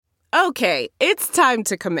Okay, it's time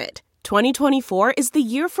to commit. 2024 is the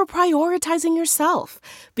year for prioritizing yourself.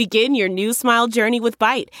 Begin your new smile journey with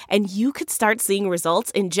Byte, and you could start seeing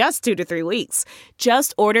results in just 2 to 3 weeks.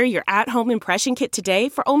 Just order your at-home impression kit today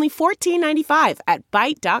for only $14.95 at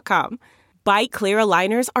Byte.com. Byte Clear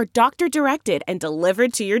aligners are doctor-directed and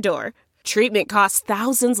delivered to your door. Treatment costs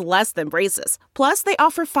thousands less than braces. Plus, they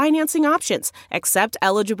offer financing options, accept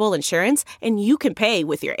eligible insurance, and you can pay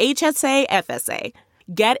with your HSA, FSA.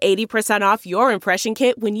 Get 80% off your impression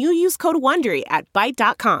kit when you use code WONDERY at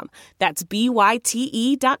Byte.com. That's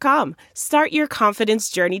BYTE.com. Start your confidence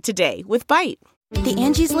journey today with Byte. The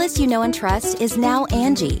Angie's List you know and trust is now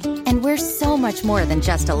Angie, and we're so much more than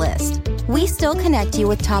just a list. We still connect you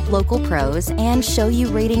with top local pros and show you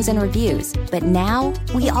ratings and reviews, but now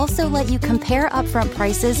we also let you compare upfront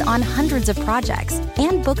prices on hundreds of projects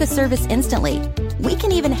and book a service instantly. We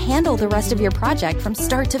can even handle the rest of your project from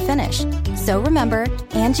start to finish. So remember,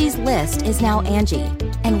 Angie's List is now Angie,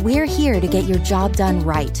 and we're here to get your job done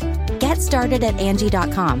right. Get started at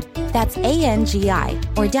Angie.com. That's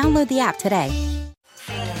ANGI, or download the app today.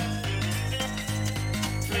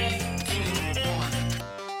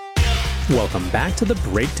 Welcome back to The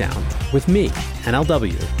Breakdown with me,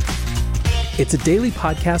 NLW. It's a daily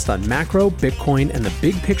podcast on macro, Bitcoin, and the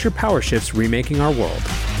big picture power shifts remaking our world.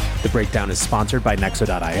 The Breakdown is sponsored by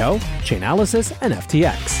Nexo.io, Chainalysis, and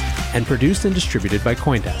FTX, and produced and distributed by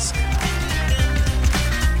CoinDesk.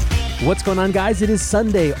 What's going on, guys? It is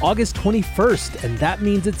Sunday, August 21st, and that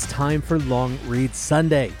means it's time for Long Read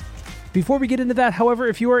Sunday. Before we get into that, however,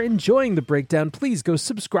 if you are enjoying The Breakdown, please go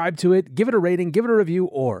subscribe to it, give it a rating, give it a review,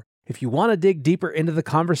 or if you want to dig deeper into the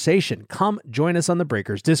conversation, come join us on the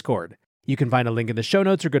Breakers Discord. You can find a link in the show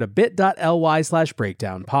notes or go to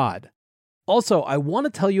bit.ly/breakdownpod. Also, I want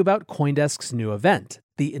to tell you about CoinDesk's new event,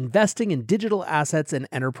 the Investing in Digital Assets and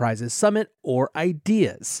Enterprises Summit, or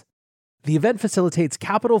IDEAS. The event facilitates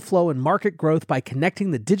capital flow and market growth by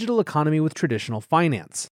connecting the digital economy with traditional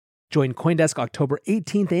finance. Join CoinDesk October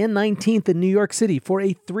 18th and 19th in New York City for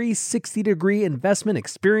a 360-degree investment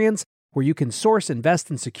experience where you can source, invest,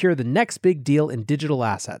 and secure the next big deal in digital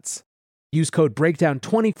assets. Use code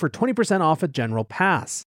BREAKDOWN20 for 20% off a general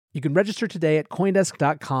pass. You can register today at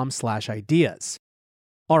coindesk.com/ideas.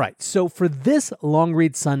 All right, so for this Long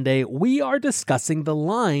Read Sunday, we are discussing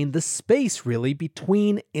the space really,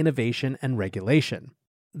 between innovation and regulation.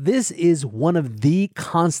 This is one of the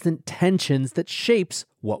constant tensions that shapes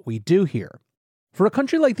what we do here. For a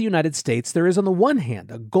country like the United States, there is on the one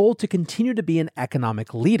hand a goal to continue to be an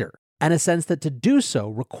economic leader, and a sense that to do so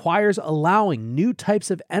requires allowing new types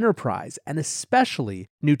of enterprise, and especially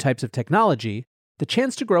new types of technology, the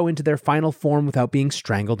chance to grow into their final form without being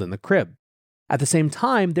strangled in the crib. At the same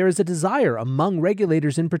time, there is a desire among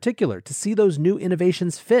regulators in particular to see those new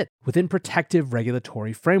innovations fit within protective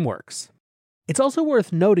regulatory frameworks. It's also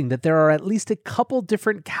worth noting that there are at least a couple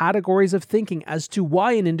different categories of thinking as to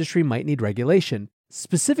why an industry might need regulation,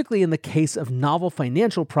 specifically in the case of novel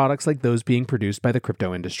financial products like those being produced by the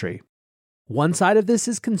crypto industry. One side of this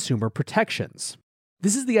is consumer protections.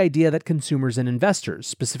 This is the idea that consumers and investors,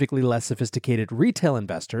 specifically less sophisticated retail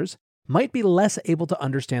investors, might be less able to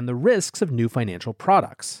understand the risks of new financial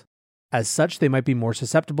products. As such, they might be more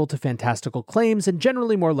susceptible to fantastical claims and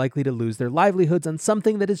generally more likely to lose their livelihoods on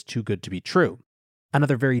something that is too good to be true.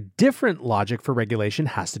 Another very different logic for regulation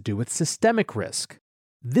has to do with systemic risk.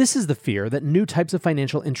 This is the fear that new types of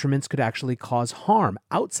financial instruments could actually cause harm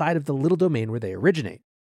outside of the little domain where they originate.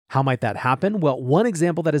 How might that happen? Well, one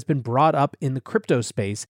example that has been brought up in the crypto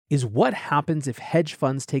space is what happens if hedge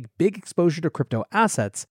funds take big exposure to crypto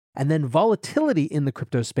assets and then volatility in the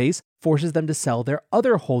crypto space forces them to sell their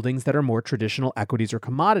other holdings that are more traditional equities or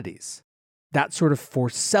commodities. That sort of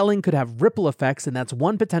forced selling could have ripple effects, and that's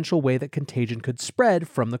one potential way that contagion could spread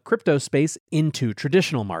from the crypto space into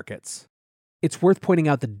traditional markets. It's worth pointing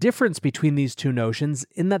out the difference between these two notions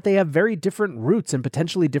in that they have very different roots and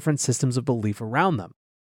potentially different systems of belief around them.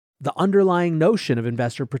 The underlying notion of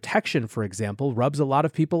investor protection, for example, rubs a lot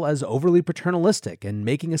of people as overly paternalistic and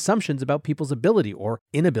making assumptions about people's ability, or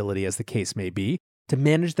inability as the case may be, to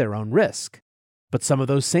manage their own risk. But some of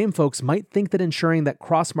those same folks might think that ensuring that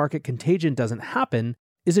cross-market contagion doesn't happen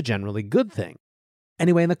is a generally good thing.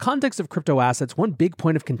 Anyway, in the context of crypto assets, one big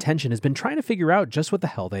point of contention has been trying to figure out just what the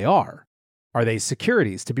hell they are. Are they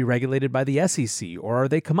securities to be regulated by the SEC, or are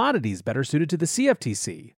they commodities better suited to the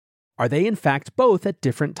CFTC? Are they in fact both at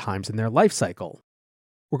different times in their life cycle?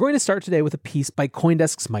 We're going to start today with a piece by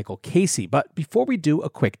CoinDesk's Michael Casey, but before we do, a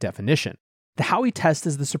quick definition. The Howey test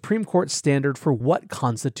is the Supreme Court standard for what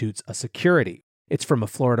constitutes a security. It's from a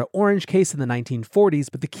Florida Orange case in the 1940s,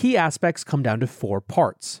 but the key aspects come down to 4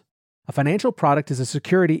 parts. A financial product is a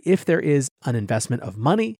security if there is an investment of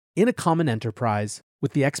money in a common enterprise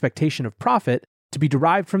with the expectation of profit to be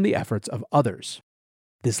derived from the efforts of others.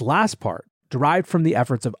 This last part, derived from the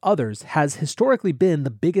efforts of others, has historically been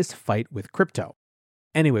the biggest fight with crypto.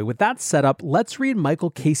 Anyway, with that set up, let's read Michael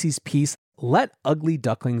Casey's piece, Let Ugly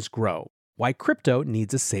Ducklings Grow: Why Crypto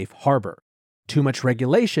Needs a Safe Harbor. Too much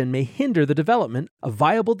regulation may hinder the development of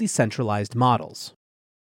viable decentralized models.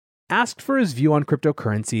 Asked for his view on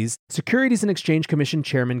cryptocurrencies, Securities and Exchange Commission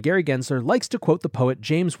Chairman Gary Gensler likes to quote the poet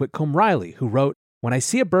James Whitcomb Riley, who wrote, "When I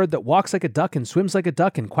see a bird that walks like a duck and swims like a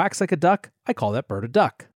duck and quacks like a duck, I call that bird a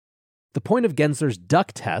duck." The point of Gensler's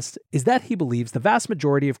duck test is that he believes the vast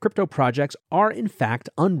majority of crypto projects are in fact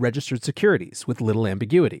unregistered securities with little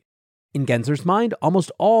ambiguity. In Gensler's mind,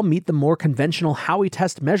 almost all meet the more conventional Howey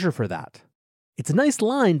test measure for that. It's a nice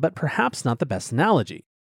line, but perhaps not the best analogy.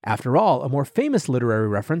 After all, a more famous literary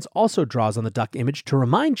reference also draws on the duck image to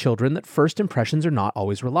remind children that first impressions are not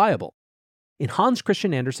always reliable. In Hans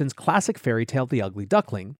Christian Andersen's classic fairy tale The Ugly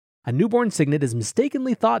Duckling, a newborn cygnet is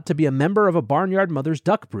mistakenly thought to be a member of a barnyard mother's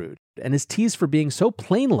duck brood, and is teased for being so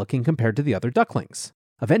plain-looking compared to the other ducklings.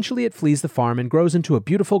 Eventually it flees the farm and grows into a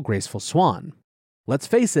beautiful, graceful swan. Let's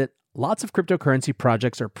face it, lots of cryptocurrency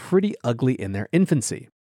projects are pretty ugly in their infancy.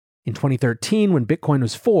 In 2013, when Bitcoin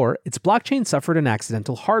was 4, its blockchain suffered an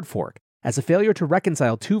accidental hard fork, as a failure to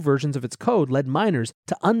reconcile two versions of its code led miners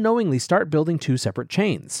to unknowingly start building two separate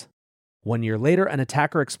chains. 1 year later, an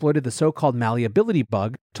attacker exploited the so-called malleability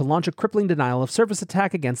bug to launch a crippling denial-of-service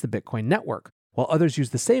attack against the Bitcoin network, while others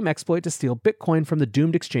used the same exploit to steal Bitcoin from the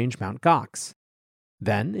doomed exchange Mt. Gox.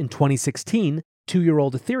 Then, in 2016,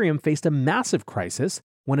 2-year-old Ethereum faced a massive crisis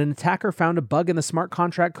when an attacker found a bug in the smart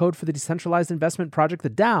contract code for the decentralized investment project the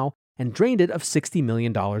DAO and drained it of $60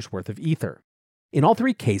 million worth of Ether. In all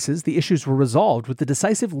three cases, the issues were resolved with the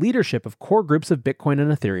decisive leadership of core groups of Bitcoin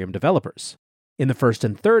and Ethereum developers. In the first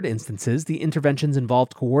and third instances, the interventions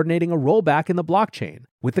involved coordinating a rollback in the blockchain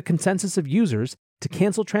with the consensus of users to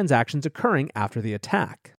cancel transactions occurring after the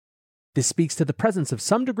attack. This speaks to the presence of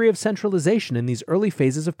some degree of centralization in these early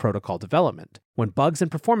phases of protocol development, when bugs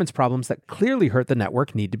and performance problems that clearly hurt the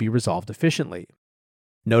network need to be resolved efficiently.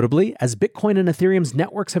 Notably, as Bitcoin and Ethereum's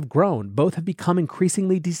networks have grown, both have become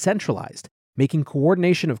increasingly decentralized, making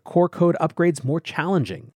coordination of core code upgrades more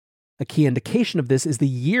challenging. A key indication of this is the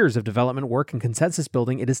years of development work and consensus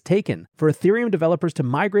building it has taken for Ethereum developers to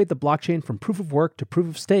migrate the blockchain from proof of work to proof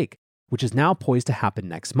of stake, which is now poised to happen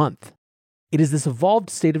next month. It is this evolved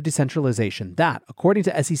state of decentralization that, according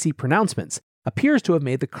to SEC pronouncements, appears to have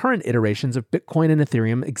made the current iterations of Bitcoin and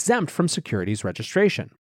Ethereum exempt from securities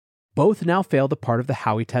registration. Both now fail the part of the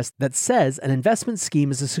Howey test that says an investment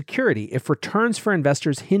scheme is a security if returns for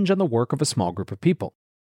investors hinge on the work of a small group of people.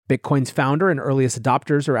 Bitcoin's founder and earliest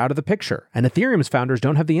adopters are out of the picture, and Ethereum's founders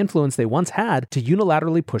don't have the influence they once had to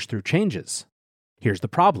unilaterally push through changes. Here's the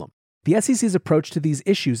problem. The SEC's approach to these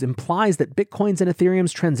issues implies that Bitcoin's and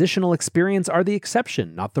Ethereum's transitional experience are the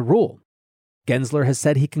exception, not the rule. Gensler has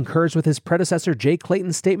said he concurs with his predecessor Jay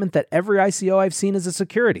Clayton's statement that every ICO I've seen is a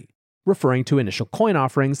security, referring to initial coin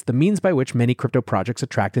offerings, the means by which many crypto projects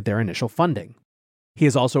attracted their initial funding. He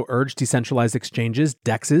has also urged decentralized exchanges,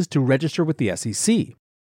 DEXs, to register with the SEC.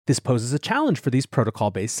 This poses a challenge for these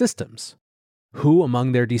protocol-based systems. Who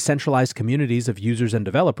among their decentralized communities of users and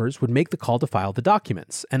developers would make the call to file the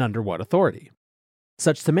documents, and under what authority?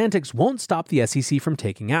 Such semantics won't stop the SEC from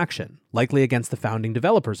taking action, likely against the founding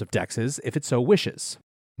developers of DEXs if it so wishes.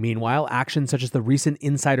 Meanwhile, actions such as the recent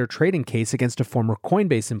insider trading case against a former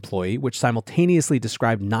Coinbase employee, which simultaneously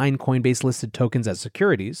described 9 Coinbase-listed tokens as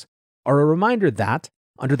securities, are a reminder that,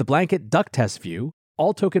 under the blanket duck test view,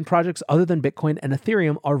 all token projects other than Bitcoin and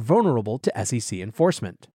Ethereum are vulnerable to SEC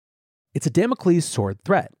enforcement. It's a Damocles sword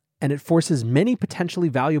threat, and it forces many potentially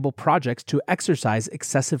valuable projects to exercise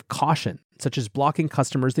excessive caution, such as blocking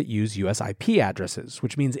customers that use US IP addresses,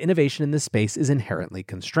 which means innovation in this space is inherently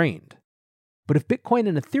constrained. But if Bitcoin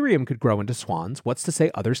and Ethereum could grow into swans, what's to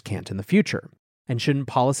say others can't in the future? And shouldn't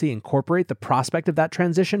policy incorporate the prospect of that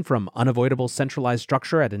transition from unavoidable centralized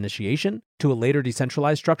structure at initiation to a later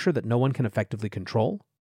decentralized structure that no one can effectively control?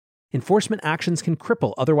 Enforcement actions can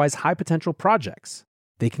cripple otherwise high-potential projects.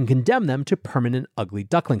 They can condemn them to permanent ugly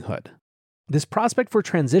ducklinghood. This prospect for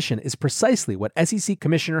transition is precisely what SEC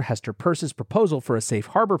Commissioner Hester Peirce's proposal for a safe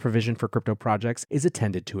harbor provision for crypto projects is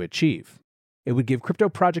intended to achieve. It would give crypto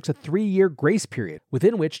projects a 3-year grace period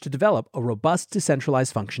within which to develop a robust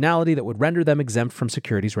decentralized functionality that would render them exempt from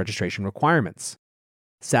securities registration requirements.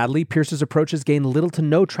 Sadly, Peirce's approach has gained little to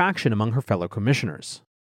no traction among her fellow commissioners.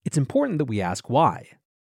 It's important that we ask why.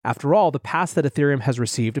 After all, the pass that Ethereum has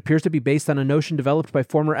received appears to be based on a notion developed by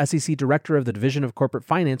former SEC Director of the Division of Corporate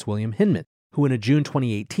Finance, William Hinman, who in a June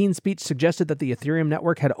 2018 speech suggested that the Ethereum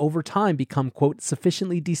network had over time become, quote,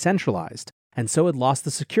 sufficiently decentralized, and so had lost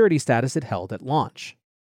the security status it held at launch.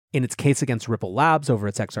 In its case against Ripple Labs over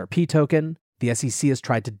its XRP token, the SEC has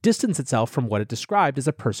tried to distance itself from what it described as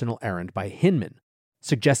a personal errand by Hinman,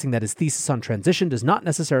 suggesting that his thesis on transition does not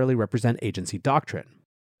necessarily represent agency doctrine.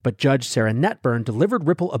 But Judge Sarah Netburn delivered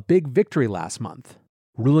Ripple a big victory last month,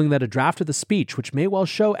 ruling that a draft of the speech, which may well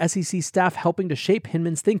show SEC staff helping to shape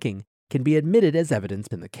Hinman's thinking, can be admitted as evidence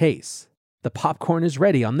in the case. The popcorn is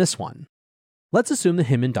ready on this one. Let's assume the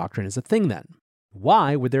Hinman doctrine is a thing then.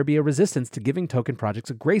 Why would there be a resistance to giving token projects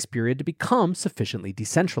a grace period to become sufficiently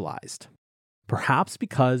decentralized? Perhaps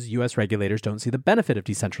because US regulators don't see the benefit of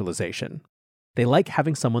decentralization. They like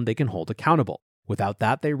having someone they can hold accountable. Without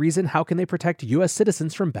that, they reason, how can they protect US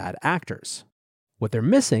citizens from bad actors? What they're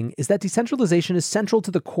missing is that decentralization is central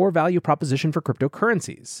to the core value proposition for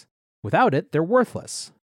cryptocurrencies. Without it, they're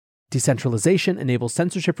worthless. Decentralization enables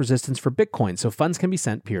censorship resistance for Bitcoin so funds can be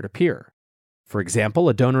sent peer-to-peer. For example,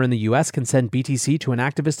 a donor in the US can send BTC to an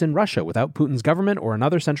activist in Russia without Putin's government or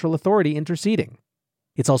another central authority interceding.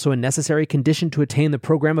 It's also a necessary condition to attain the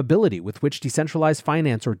programmability with which decentralized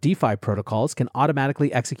finance or DeFi protocols can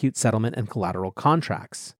automatically execute settlement and collateral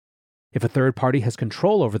contracts. If a third party has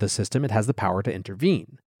control over the system, it has the power to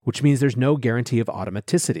intervene, which means there's no guarantee of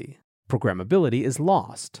automaticity. Programmability is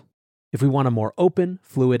lost. If we want a more open,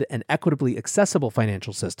 fluid, and equitably accessible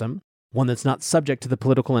financial system, one that's not subject to the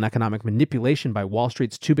political and economic manipulation by Wall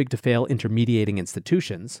Street's too-big-to-fail intermediating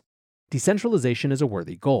institutions, decentralization is a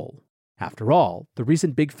worthy goal. After all, the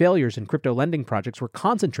recent big failures in crypto lending projects were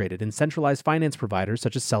concentrated in centralized finance providers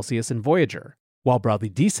such as Celsius and Voyager, while broadly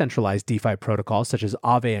decentralized DeFi protocols such as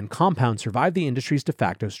Aave and Compound survived the industry's de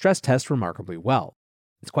facto stress test remarkably well.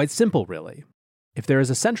 It's quite simple, really. If there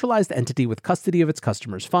is a centralized entity with custody of its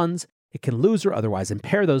customers' funds, it can lose or otherwise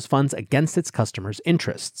impair those funds against its customers'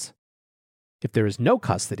 interests. If there is no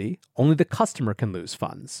custody, only the customer can lose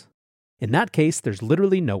funds. In that case, there's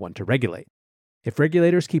literally no one to regulate. If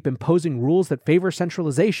regulators keep imposing rules that favor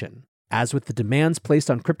centralization, as with the demands placed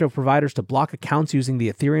on crypto providers to block accounts using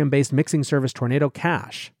the Ethereum-based mixing service Tornado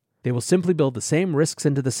Cash, they will simply build the same risks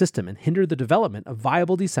into the system and hinder the development of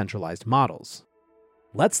viable decentralized models.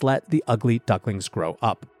 Let's let the ugly ducklings grow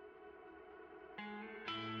up.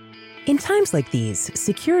 In times like these,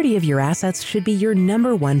 security of your assets should be your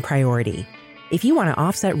number one priority. If you want to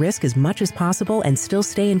offset risk as much as possible and still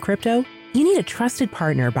stay in crypto, you need a trusted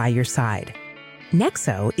partner by your side.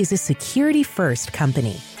 Nexo is a security-first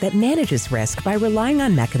company that manages risk by relying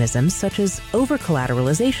on mechanisms such as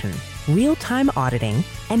over-collateralization, real-time auditing,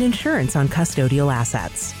 and insurance on custodial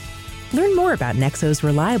assets. Learn more about Nexo's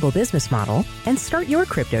reliable business model and start your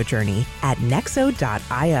crypto journey at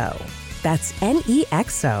nexo.io. That's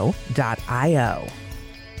nexo.io.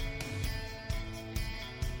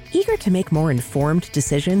 Eager to make more informed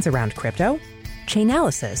decisions around crypto?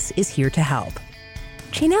 Chainalysis is here to help.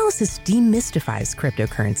 Chainalysis demystifies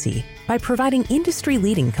cryptocurrency by providing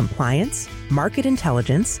industry-leading compliance, market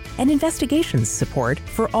intelligence, and investigations support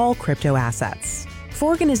for all crypto assets for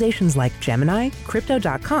organizations like Gemini,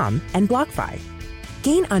 Crypto.com, and BlockFi.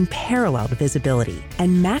 Gain unparalleled visibility and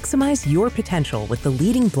maximize your potential with the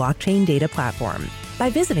leading blockchain data platform by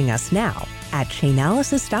visiting us now at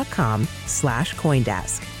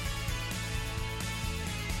chainalysis.com/Coindesk.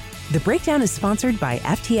 The breakdown is sponsored by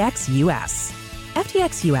FTX US.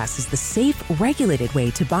 FTX US is the safe, regulated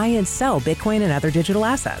way to buy and sell Bitcoin and other digital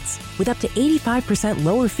assets with up to 85%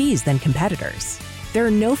 lower fees than competitors. There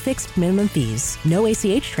are no fixed minimum fees, no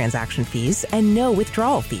ACH transaction fees, and no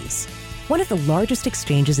withdrawal fees. One of the largest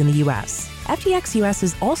exchanges in the US, FTX US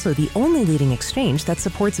is also the only leading exchange that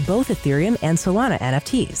supports both Ethereum and Solana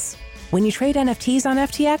NFTs. When you trade NFTs on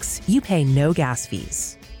FTX, you pay no gas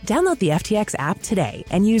fees. Download the FTX app today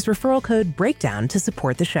and use referral code BREAKDOWN to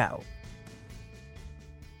support the show.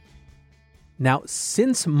 Now,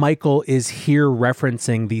 since Michael is here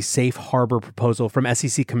referencing the safe harbor proposal from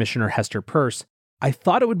SEC Commissioner Hester Peirce, I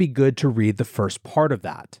thought it would be good to read the first part of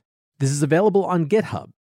that. This is available on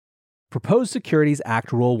GitHub. Proposed Securities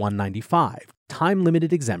Act Rule 195,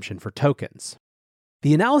 time-limited exemption for tokens.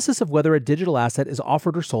 The analysis of whether a digital asset is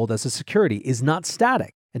offered or sold as a security is not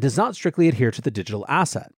static and does not strictly adhere to the digital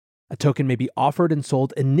asset. A token may be offered and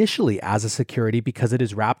sold initially as a security because it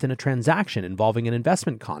is wrapped in a transaction involving an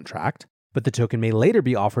investment contract, but the token may later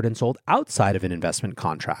be offered and sold outside of an investment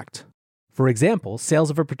contract. For example, sales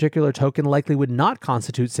of a particular token likely would not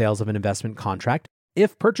constitute sales of an investment contract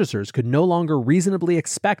if purchasers could no longer reasonably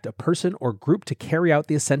expect a person or group to carry out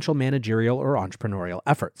the essential managerial or entrepreneurial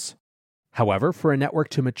efforts. However, for a network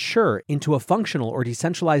to mature into a functional or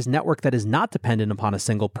decentralized network that is not dependent upon a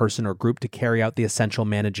single person or group to carry out the essential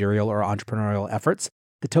managerial or entrepreneurial efforts,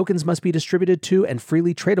 the tokens must be distributed to and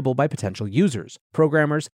freely tradable by potential users,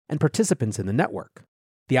 programmers, and participants in the network.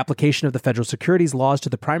 The application of the federal securities laws to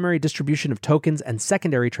the primary distribution of tokens and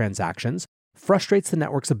secondary transactions frustrates the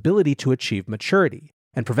network's ability to achieve maturity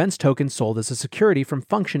and prevents tokens sold as a security from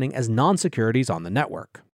functioning as non-securities on the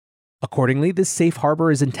network. Accordingly, this safe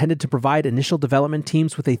harbor is intended to provide initial development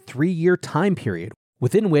teams with a 3-year time period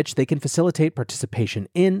within which they can facilitate participation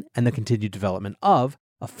in and the continued development of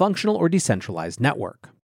a functional or decentralized network,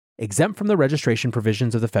 exempt from the registration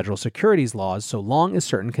provisions of the federal securities laws so long as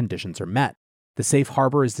certain conditions are met. The safe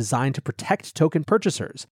harbor is designed to protect token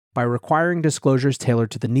purchasers by requiring disclosures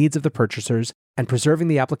tailored to the needs of the purchasers and preserving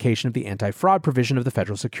the application of the anti-fraud provision of the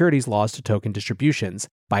federal securities laws to token distributions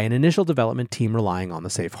by an initial development team relying on the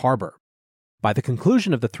safe harbor. By the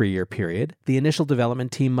conclusion of the 3-year period, the initial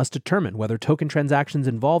development team must determine whether token transactions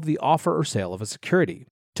involve the offer or sale of a security.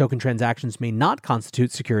 Token transactions may not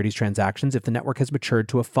constitute securities transactions if the network has matured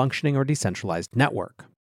to a functioning or decentralized network.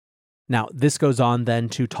 Now, this goes on then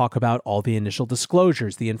to talk about all the initial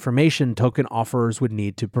disclosures, the information token offerers would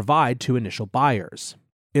need to provide to initial buyers.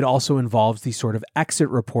 It also involves the sort of exit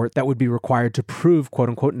report that would be required to prove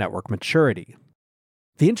quote-unquote network maturity.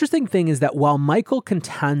 The interesting thing is that while Michael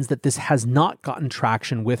contends that this has not gotten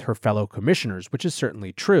traction with her fellow commissioners, which is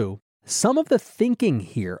certainly true, some of the thinking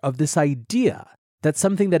here of this idea that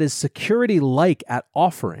something that is security-like at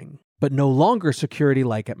offering, but no longer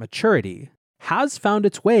security-like at maturity, has found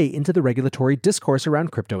its way into the regulatory discourse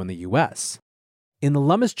around crypto in the US. In the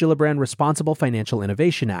Lummis-Gillibrand Responsible Financial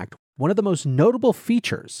Innovation Act, one of the most notable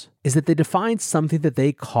features is that they define something that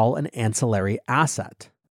they call an ancillary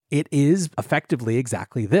asset. It is effectively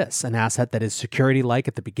exactly this, an asset that is security-like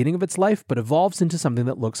at the beginning of its life, but evolves into something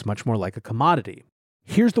that looks much more like a commodity.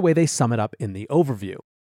 Here's the way they sum it up in the overview.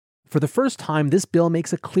 For the first time, this bill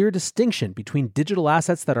makes a clear distinction between digital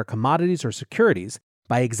assets that are commodities or securities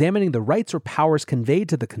by examining the rights or powers conveyed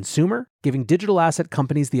to the consumer, giving digital asset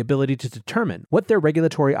companies the ability to determine what their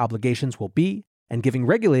regulatory obligations will be, and giving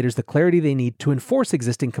regulators the clarity they need to enforce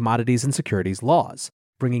existing commodities and securities laws,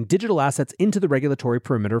 bringing digital assets into the regulatory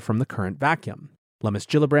perimeter from the current vacuum.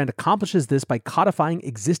 Lummis-Gillibrand accomplishes this by codifying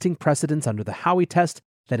existing precedents under the Howey test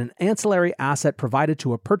that an ancillary asset provided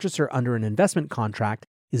to a purchaser under an investment contract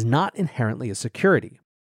is not inherently a security.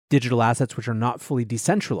 Digital assets which are not fully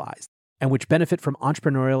decentralized, and which benefit from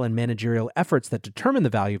entrepreneurial and managerial efforts that determine the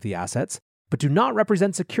value of the assets, but do not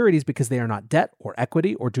represent securities because they are not debt or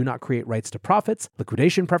equity or do not create rights to profits,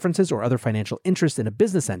 liquidation preferences, or other financial interest in a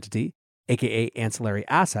business entity, aka ancillary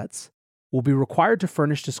assets, will be required to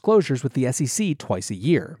furnish disclosures with the SEC twice a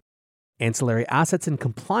year. Ancillary assets in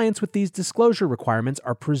compliance with these disclosure requirements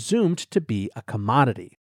are presumed to be a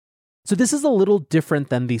commodity. So this is a little different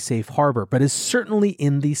than the safe harbor, but is certainly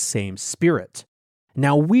in the same spirit.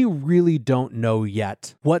 Now, we really don't know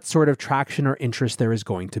yet what sort of traction or interest there is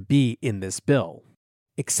going to be in this bill,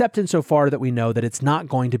 except insofar that we know that it's not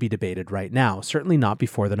going to be debated right now, certainly not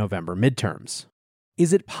before the November midterms.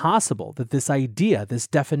 Is it possible that this idea, this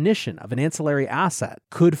definition of an ancillary asset,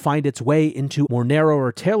 could find its way into more narrow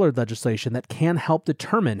or tailored legislation that can help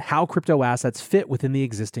determine how crypto assets fit within the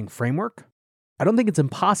existing framework? I don't think it's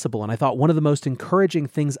impossible, and I thought one of the most encouraging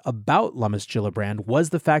things about Lummis-Gillibrand was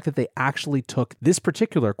the fact that they actually took this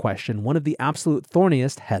particular question, one of the absolute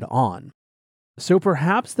thorniest, head on. So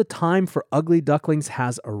perhaps the time for ugly ducklings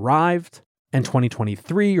has arrived, and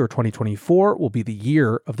 2023 or 2024 will be the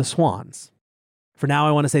year of the swans. For now,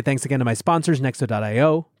 I want to say thanks again to my sponsors,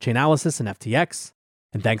 Nexo.io, Chainalysis, and FTX,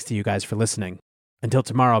 and thanks to you guys for listening. Until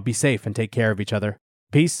tomorrow, be safe and take care of each other.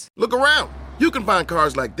 Peace. Look around. You can find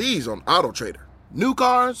cars like these on AutoTrader. New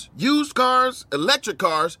cars, used cars, electric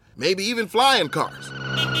cars, maybe even flying cars.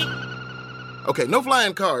 Okay, no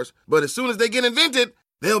flying cars, but as soon as they get invented,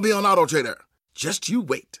 they'll be on AutoTrader. Just you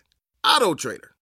wait. AutoTrader.